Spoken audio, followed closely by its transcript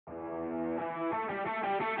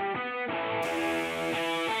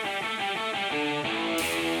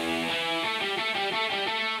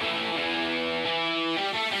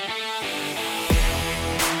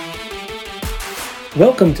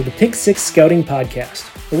Welcome to the Pick-6 Scouting Podcast,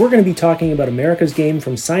 where we're going to be talking about America's game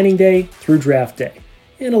from signing day through draft day,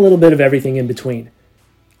 and a little bit of everything in between.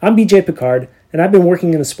 I'm BJ Picard, and I've been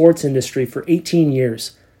working in the sports industry for 18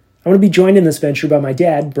 years. I'm going to be joined in this venture by my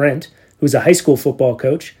dad, Brent, who's a high school football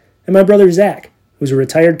coach, and my brother, Zach, who's a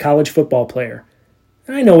retired college football player.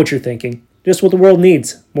 I know what you're thinking, just what the world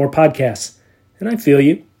needs, more podcasts, and I feel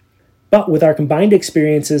you. But with our combined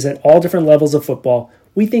experiences at all different levels of football,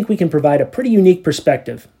 we think we can provide a pretty unique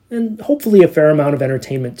perspective, and hopefully a fair amount of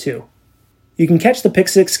entertainment too. You can catch the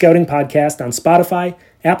Pick-6 Scouting Podcast on Spotify,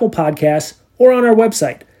 Apple Podcasts, or on our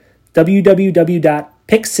website,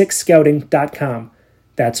 www.pick6scouting.com.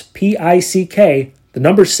 That's P-I-C-K, the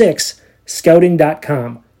number 6,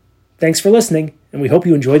 scouting.com. Thanks for listening, and we hope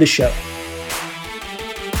you enjoy the show.